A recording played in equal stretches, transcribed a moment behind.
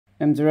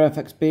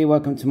M0FXB,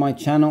 welcome to my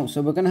channel.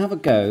 So we're going to have a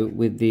go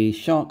with the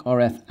Shark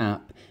RF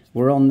app.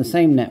 We're on the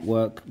same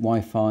network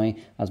Wi-Fi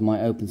as my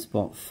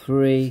OPENSPOT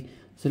 3.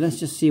 So let's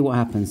just see what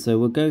happens. So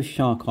we'll go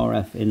Shark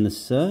RF in the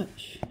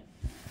search.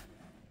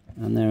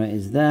 And there it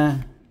is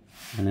there.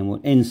 And then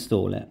we'll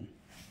install it.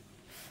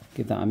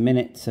 Give that a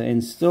minute to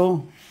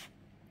install.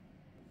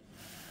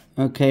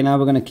 Okay, now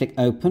we're going to click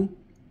open.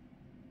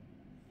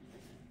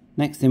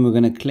 Next thing we're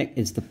going to click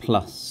is the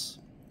plus.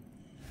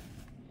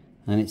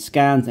 And it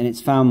scans and it's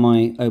found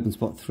my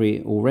OPENSPOT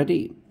 3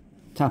 already.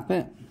 Tap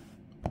it,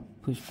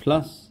 push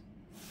plus,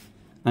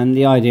 and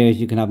the idea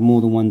is you can have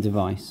more than one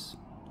device.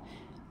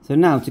 So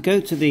now to go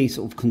to the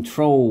sort of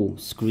control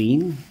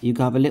screen, you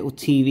can have a little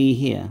TV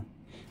here,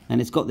 and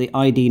it's got the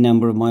ID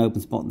number of my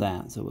OPENSPOT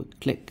there. So we'll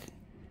click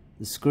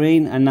the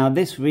screen, and now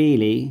this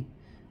really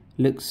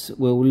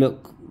will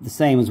look the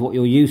same as what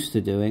you're used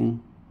to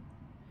doing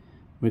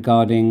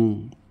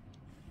regarding,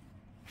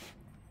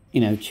 you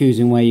know,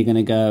 choosing where you're going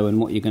to go and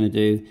what you're going to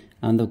do.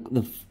 And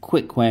the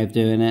quick way of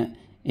doing it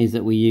is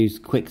that we use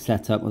quick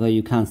setup, although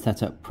you can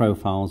set up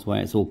profiles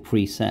where it's all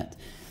preset.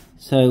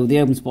 So the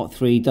OPENSPOT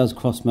 3 does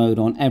cross mode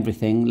on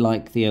everything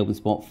like the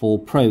OPENSPOT 4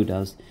 Pro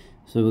does.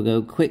 So we'll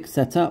go quick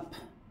setup,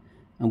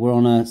 and we're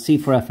on a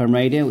C4 FM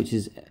radio, which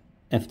is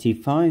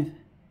FT5.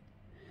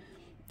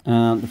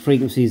 The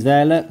frequencies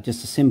there, look,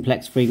 just a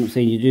simplex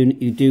frequency.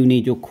 You do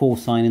need your call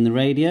sign in the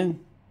radio.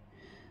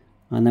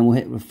 And then we'll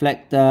hit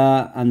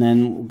reflector, and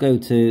then we'll go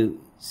to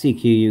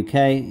CQ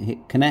UK,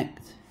 hit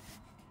connect.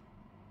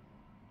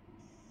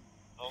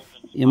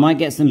 You might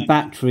get some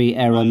battery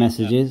error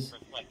messages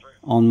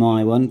on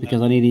my one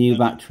because I need a new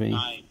battery.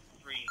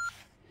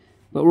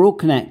 But we're all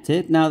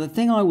connected. Now the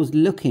thing I was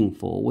looking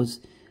for was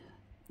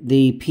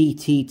the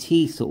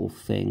PTT sort of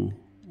thing.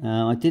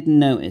 I didn't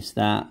notice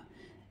that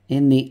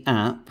in the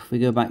app. If we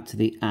go back to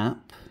the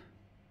app,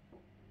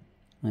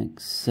 like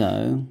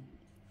so.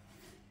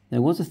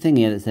 There was a thing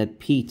here that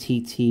said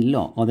PTT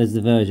lock. Oh, there's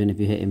the version if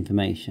you hit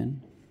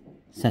information.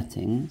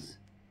 Settings.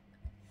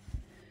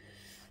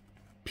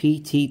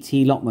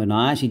 PTT lock mode. Now,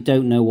 I actually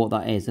don't know what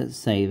that is. Let's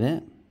save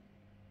it.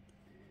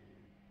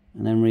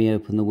 And then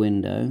reopen the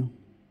window.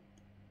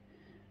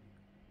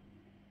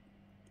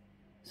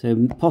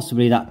 So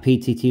possibly that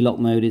PTT lock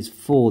mode is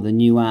for the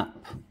new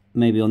app,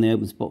 maybe on the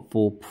OPENSPOT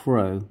 4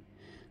 Pro.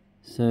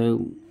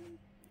 So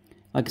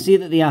I can see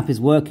that the app is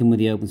working with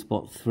the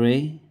OPENSPOT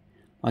 3.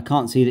 I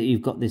can't see that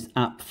you've got this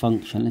app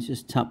function. Let's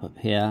just tap up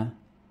here.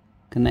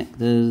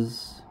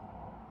 Connectors.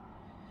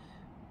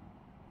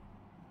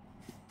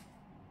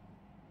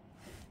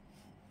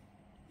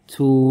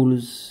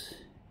 Tools.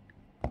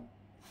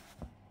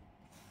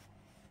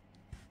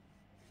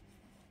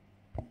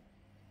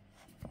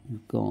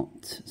 We've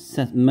got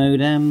set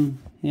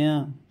modem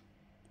here.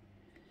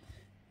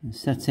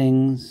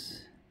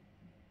 Settings.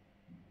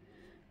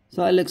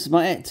 So that looks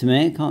about it to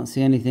me. Can't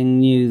see anything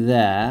new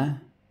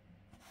there.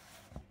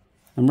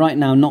 And right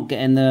now I'm not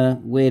getting the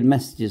weird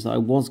messages that I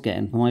was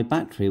getting for my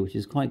battery, which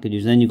is quite good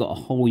news. Then you've got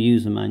a whole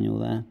user manual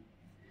there.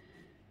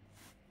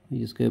 You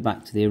just go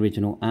back to the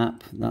original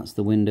app. That's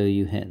the window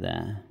you hit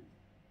there.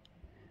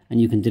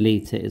 And you can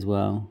delete it as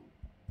well.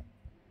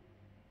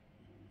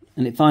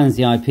 And it finds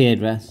the IP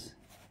address.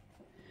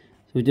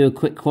 So we do a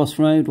quick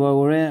crossroad while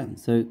we're here.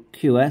 So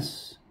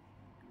QS.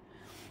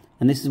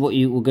 And this is what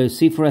you will go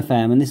C4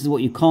 FM. And this is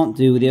what you can't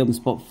do with the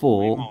OPENSPOT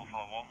 4.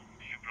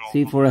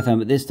 C4 FM,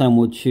 but this time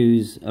we'll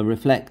choose a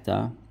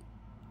reflector.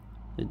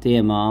 So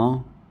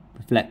DMR,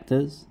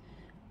 reflectors,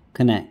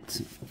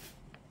 connect.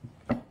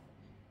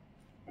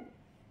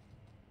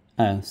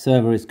 Oh,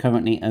 server is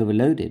currently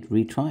overloaded,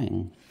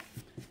 retrying.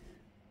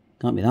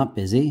 Can't be that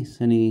busy.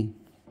 It's only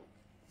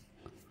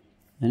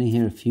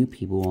hear a few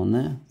people on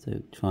there.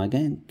 So try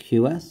again.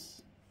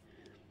 QS,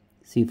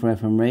 C4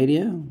 FM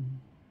radio,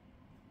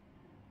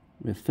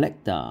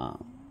 reflector.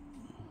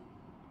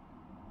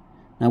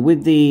 Now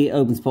with the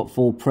OPENSPOT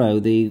 4 Pro,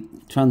 the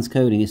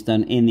transcoding is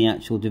done in the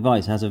actual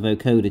device. It has a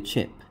vocoder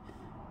chip.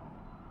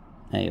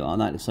 There you are.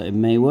 That looks like it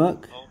may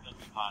work.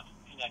 OPENSPOT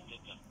connected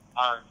to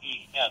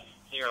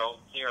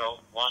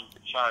REF001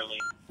 Charlie.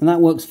 And that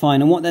works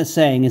fine. And what they're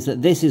saying is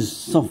that this is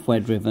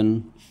software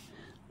driven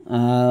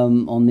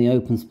on the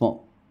OPENSPOT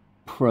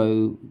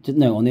Pro.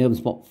 No, on the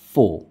OPENSPOT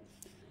 4.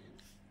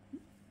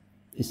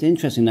 It's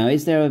interesting now.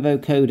 Is there a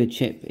vocoder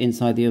chip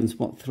inside the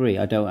OPENSPOT 3?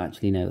 I don't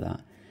actually know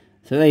that.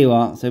 So there you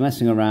are. So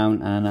messing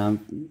around,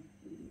 and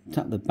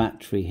tap the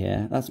battery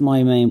here. That's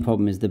my main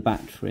problem, is the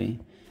battery.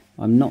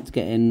 I'm not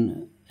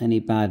getting any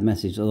bad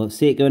message. Although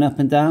see it going up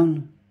and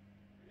down.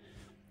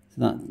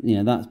 So that, you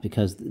know, that's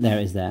because there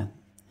it is there.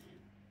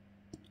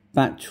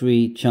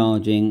 Battery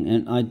charging,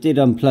 and I did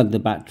unplug the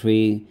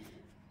battery,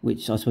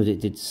 which I suppose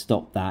it did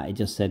stop that. It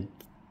just said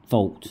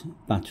fault,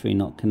 battery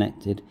not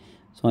connected.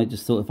 So I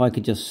just thought if I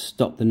could just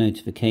stop the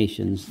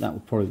notifications, that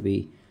would probably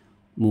be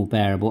more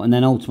bearable. And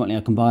then ultimately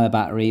I can buy a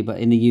battery, but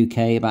in the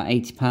UK about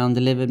 £80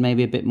 delivered,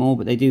 maybe a bit more,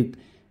 but they do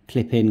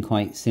clip in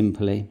quite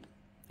simply.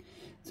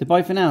 So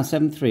bye for now,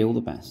 7.3, all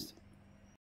the best.